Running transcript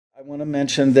I want to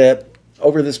mention that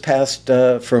over this past,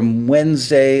 from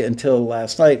Wednesday until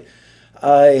last night,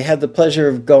 I had the pleasure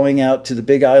of going out to the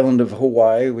big island of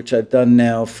Hawaii, which I've done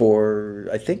now for,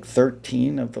 I think,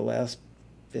 13 of the last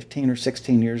 15 or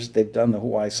 16 years. They've done the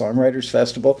Hawaii Songwriters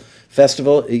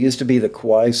Festival. It used to be the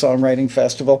Kauai Songwriting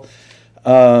Festival.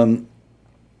 My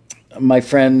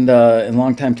friend and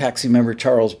longtime taxi member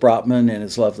Charles Brotman and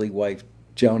his lovely wife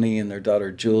Joni and their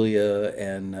daughter Julia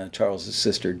and Charles's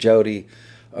sister Jody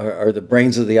are the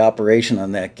brains of the operation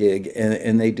on that gig,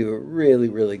 and they do a really,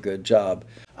 really good job.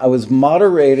 I was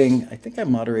moderating, I think I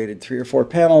moderated 3 or 4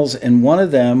 panels, and one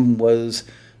of them was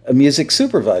a music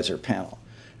supervisor panel.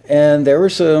 And there were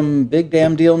some big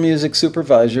damn deal music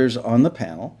supervisors on the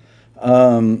panel.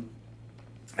 And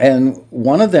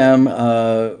one of them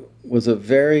was a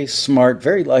very smart,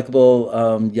 very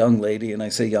likable young lady, and I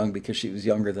say young because she was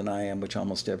younger than I am, which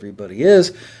almost everybody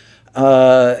is.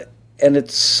 And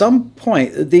at some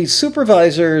point, these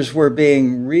supervisors were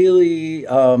being really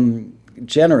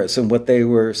generous in what they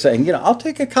were saying. You know, I'll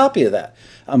take a copy of that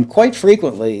quite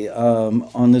frequently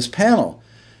on this panel.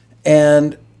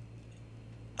 And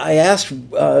I asked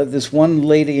this one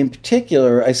lady in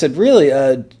particular, I said, really,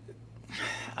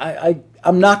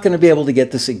 I'm not going to be able to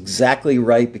get this exactly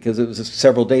right because it was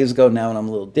several days ago now and I'm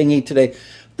a little dingy today.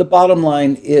 The bottom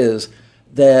line is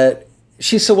that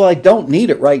she said, well, I don't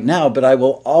need it right now, but I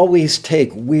will always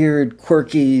take weird,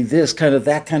 quirky, this kind of,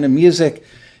 that kind of music.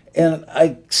 And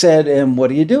I said, and what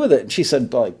do you do with it? And she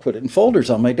said, well, I put it in folders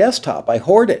on my desktop. I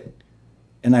hoard it.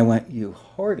 And I went, you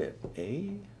hoard it,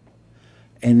 eh?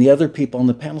 And the other people on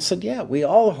the panel said, yeah, we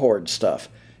all hoard stuff.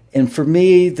 And for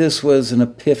me, this was an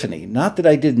epiphany. Not that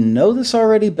I didn't know this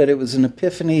already, but it was an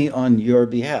epiphany on your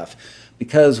behalf.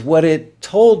 Because what it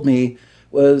told me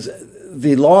was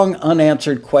the long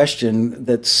unanswered question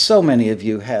that so many of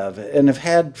you have and have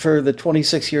had for the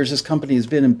 26 years this company has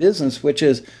been in business, which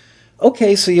is,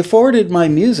 okay, so you forwarded my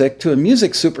music to a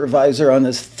music supervisor on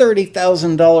this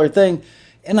 $30,000 thing,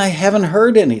 and I haven't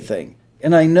heard anything.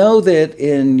 And I know that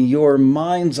in your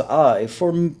mind's eye,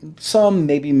 for some,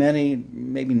 maybe many,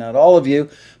 maybe not all of you,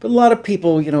 but a lot of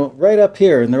people, you know, right up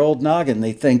here in their old noggin,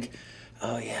 they think,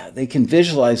 oh yeah, they can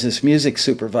visualize this music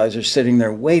supervisor sitting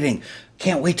there waiting.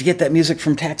 Can't wait to get that music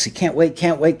from Taxi. Can't wait,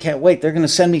 can't wait, can't wait. They're going to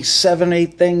send me 7,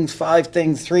 8 things, 5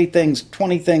 things, 3 things,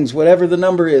 20 things, whatever the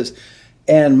number is.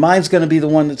 And mine's going to be the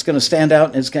one that's going to stand out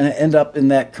and it's going to end up in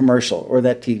that commercial or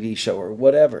that TV show or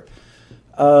whatever.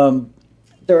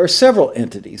 There are several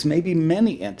entities, maybe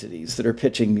many entities, that are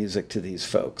pitching music to these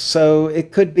folks. So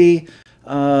it could be,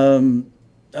 as a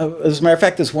matter of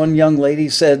fact, this one young lady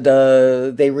said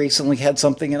they recently had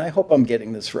something, and I hope I'm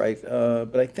getting this right,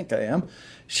 but I think I am.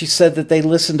 She said that they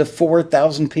listened to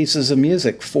 4,000 pieces of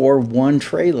music for one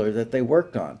trailer that they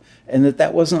worked on, and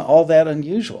that wasn't all that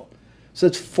unusual. So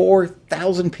it's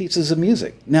 4,000 pieces of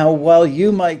music. Now, while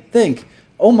you might think,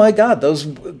 oh my God,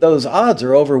 those odds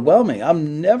are overwhelming.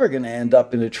 I'm never going to end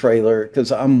up in a trailer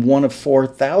because I'm one of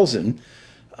 4,000.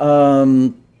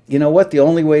 You know what? The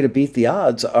only way to beat the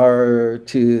odds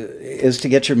is to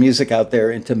get your music out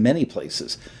there into many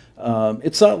places.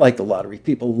 It's not like the lottery.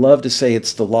 People love to say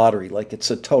it's the lottery, like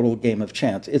it's a total game of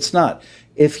chance. It's not.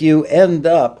 If you end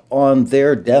up on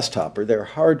their desktop or their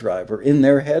hard drive or in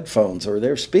their headphones or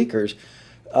their speakers,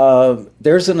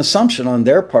 there's an assumption on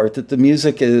their part that the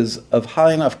music is of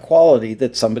high enough quality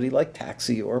that somebody like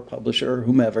Taxi or a publisher or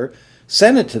whomever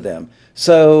sent it to them.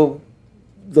 So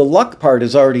the luck part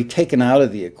is already taken out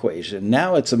of the equation.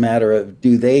 Now it's a matter of,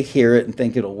 do they hear it and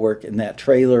think it'll work in that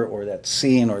trailer or that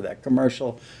scene or that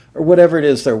commercial or whatever it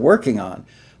is they're working on.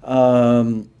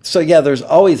 So yeah, there's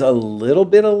always a little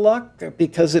bit of luck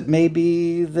because it may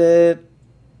be that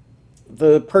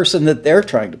the person that they're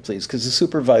trying to please, because the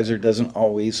supervisor doesn't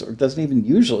always or doesn't even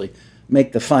usually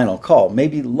make the final call.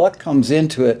 Maybe luck comes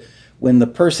into it when the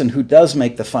person who does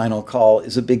make the final call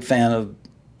is a big fan of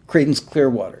Creedence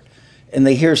Clearwater. And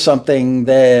they hear something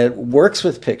that works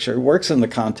with picture, works in the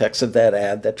context of that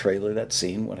ad, that trailer, that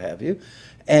scene, what have you,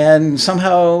 and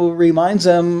somehow reminds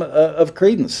them of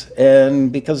Creedence. And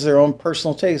because of their own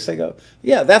personal taste, they go,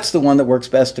 yeah, that's the one that works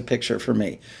best to picture for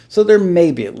me. So there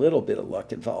may be a little bit of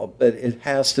luck involved, but it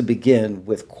has to begin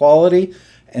with quality,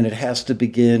 and it has to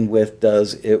begin with,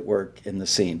 does it work in the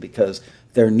scene? Because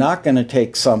they're not going to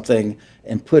take something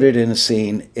and put it in a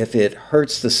scene if it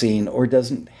hurts the scene or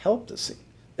doesn't help the scene.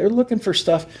 They're looking for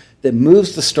stuff that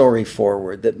moves the story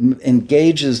forward, that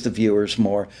engages the viewers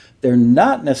more. They're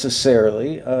not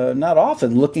necessarily, not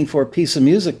often, looking for a piece of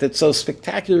music that's so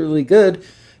spectacularly good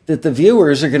that the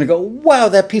viewers are going to go, wow,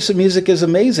 that piece of music is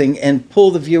amazing, and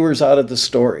pull the viewers out of the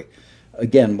story.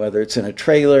 again, whether it's in a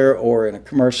trailer or in a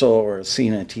commercial or a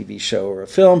scene in a TV show or a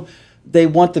film, they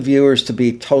want the viewers to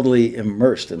be totally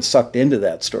immersed and sucked into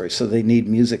that story. So they need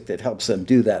music that helps them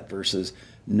do that versus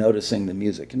noticing the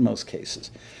music in most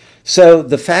cases. So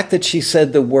the fact that she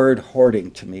said the word hoarding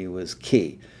to me was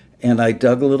key. And I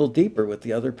dug a little deeper with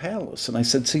the other panelists. And I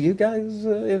said, so you guys,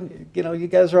 you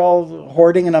guys are all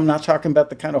hoarding, and I'm not talking about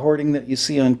the kind of hoarding that you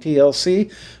see on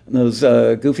TLC and those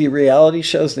goofy reality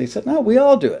shows. They said, no, we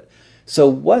all do it. So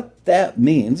what that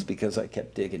means, because I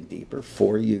kept digging deeper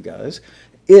for you guys,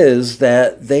 is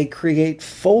that they create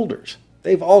folders.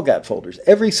 They've all got folders.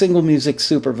 Every single music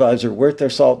supervisor worth their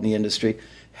salt in the industry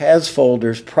has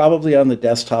folders, probably on the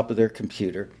desktop of their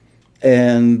computer.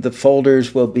 And the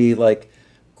folders will be like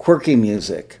quirky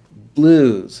music,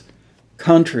 blues,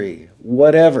 country,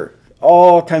 whatever.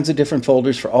 All kinds of different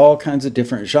folders for all kinds of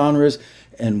different genres.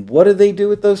 And what do they do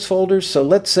with those folders? So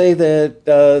let's say that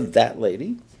that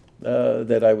lady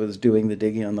that I was doing the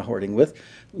digging on the hoarding with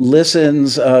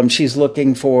listens. She's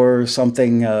looking for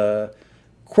something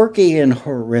quirky and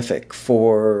horrific,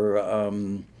 for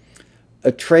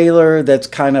a trailer that's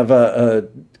kind of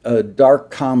a dark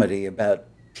comedy about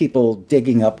people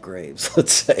digging up graves,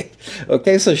 let's say.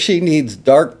 Okay, so she needs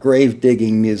dark grave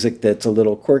digging music that's a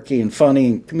little quirky and funny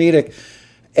and comedic.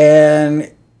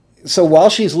 And so while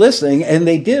she's listening, and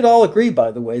they did all agree, by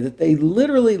the way, that they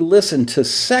literally listen to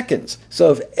seconds.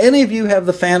 So if any of you have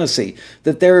the fantasy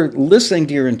that they're listening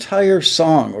to your entire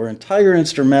song or entire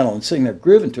instrumental and sitting there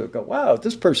grooving to it, go, wow,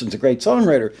 this person's a great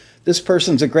songwriter, this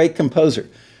person's a great composer.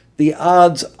 The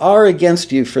odds are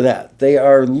against you for that. They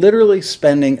are literally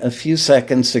spending a few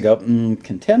seconds to go,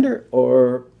 contender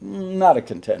or not a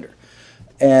contender.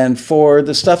 And for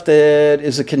the stuff that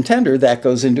is a contender, that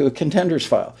goes into a contenders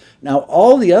file. Now,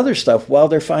 all the other stuff, while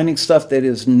they're finding stuff that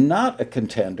is not a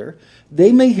contender,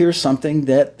 they may hear something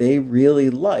that they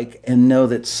really like and know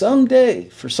that someday,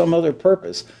 for some other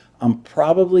purpose, I'm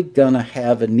probably going to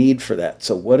have a need for that.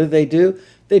 So what do?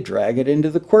 They drag it into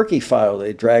the quirky file,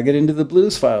 they drag it into the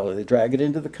blues file, or they drag it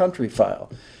into the country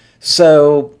file.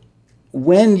 So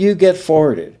when you get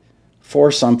forwarded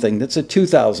for something that's a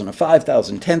 $2,000, a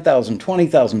 $5,000, $10,000,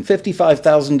 $20,000,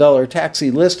 $55,000 taxi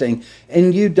listing,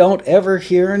 and you don't ever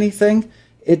hear anything,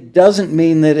 it doesn't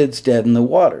mean that it's dead in the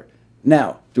water.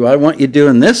 Now, do I want you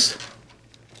doing this?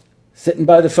 Sitting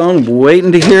by the phone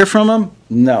waiting to hear from them?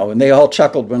 No. And they all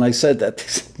chuckled when I said that. They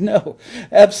said, no,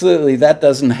 absolutely, that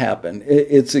doesn't happen.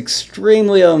 It's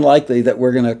extremely unlikely that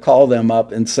we're going to call them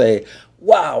up and say,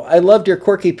 wow, I loved your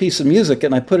quirky piece of music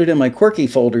and I put it in my quirky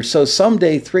folder. So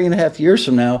someday, 3.5 years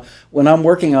from now, when I'm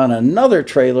working on another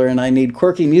trailer and I need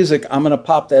quirky music, I'm going to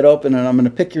pop that open and I'm going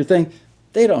to pick your thing.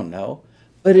 They don't know.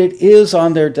 But it is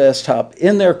on their desktop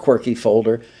in their quirky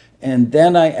folder. And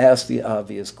then I ask the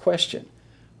obvious question.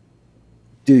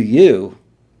 Do you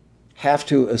have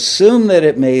to assume that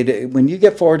it made, when you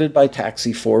get forwarded by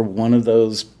taxi for one of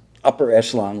those upper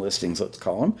echelon listings, let's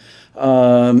call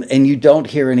them, and you don't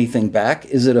hear anything back,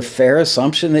 is it a fair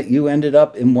assumption that you ended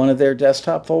up in one of their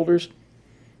desktop folders?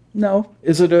 No.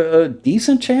 Is it a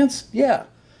decent chance? Yeah.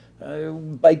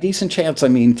 By decent chance, I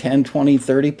mean 10, 20,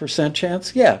 30%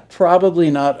 chance? Yeah, probably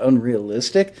not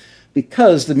unrealistic,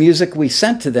 because the music we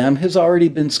sent to them has already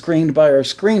been screened by our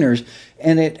screeners,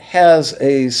 and it has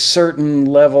a certain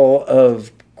level of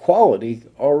quality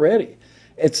already.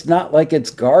 It's not like it's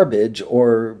garbage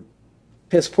or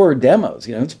piss poor demos.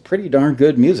 You know, it's pretty darn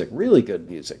good music, really good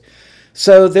music.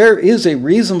 So there is a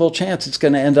reasonable chance it's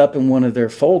going to end up in one of their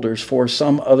folders for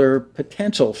some other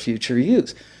potential future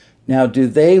use. Now, do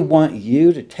they want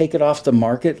you to take it off the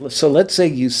market? So let's say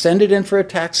you send it in for a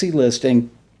taxi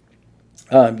listing,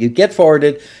 you get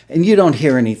forwarded, and you don't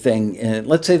hear anything. And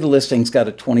let's say the listing's got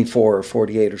a 24 or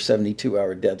 48 or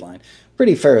 72-hour deadline.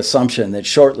 Pretty fair assumption that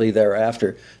shortly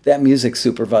thereafter, that music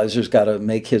supervisor's got to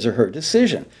make his or her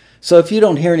decision. So if you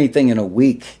don't hear anything in a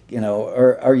week, you know,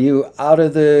 are you out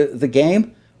of the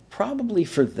game? Probably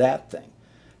for that thing.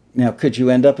 Now, could you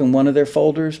end up in one of their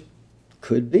folders?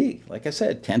 Could be. Like I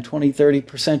said, 10, 20,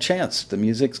 30% chance. The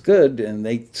music's good and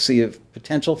they see a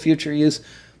potential future use.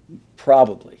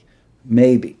 Probably.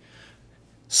 Maybe.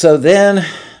 So then,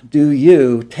 do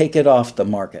you take it off the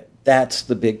market? That's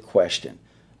the big question.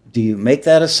 Do you make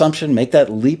that assumption, make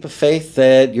that leap of faith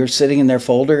that you're sitting in their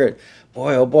folder and,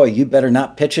 boy, oh boy, you better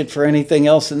not pitch it for anything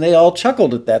else? And they all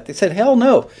chuckled at that. They said, hell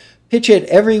no. Pitch it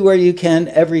everywhere you can,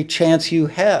 every chance you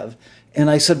have. And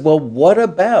I said, well, what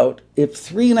about if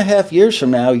 3.5 years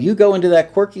from now you go into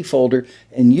that quirky folder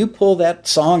and you pull that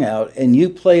song out and you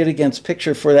play it against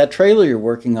picture for that trailer you're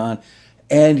working on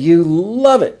and you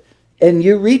love it and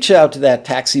you reach out to that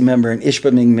taxi member in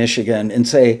Ishpeming, Michigan, and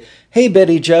say, hey,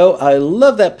 Betty Joe, I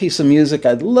love that piece of music.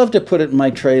 I'd love to put it in my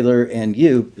trailer. And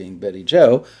you, being Betty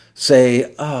Joe,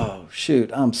 say, oh, shoot,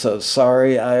 I'm so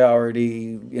sorry. I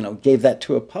already, gave that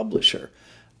to a publisher.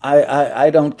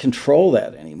 I don't control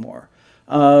that anymore.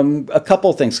 A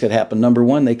couple things could happen. Number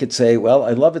one, they could say, well,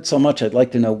 I love it so much, I'd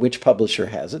like to know which publisher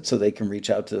has it, so they can reach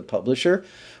out to the publisher.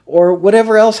 Or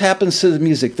whatever else happens to the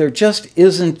music. There just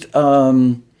isn't,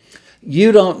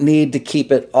 you don't need to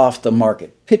keep it off the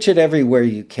market. Pitch it everywhere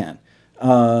you can.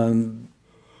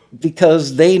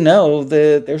 Because they know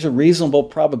that there's a reasonable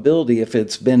probability, if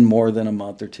it's been more than a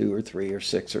month or 2 or 3 or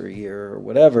 6 or a year or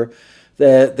whatever,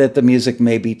 that the music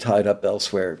may be tied up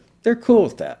elsewhere. They're cool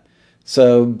with that.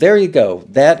 So there you go.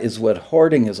 That is what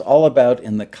hoarding is all about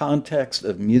in the context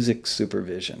of music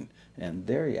supervision. And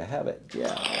there you have it.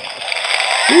 Yeah.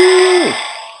 Woo!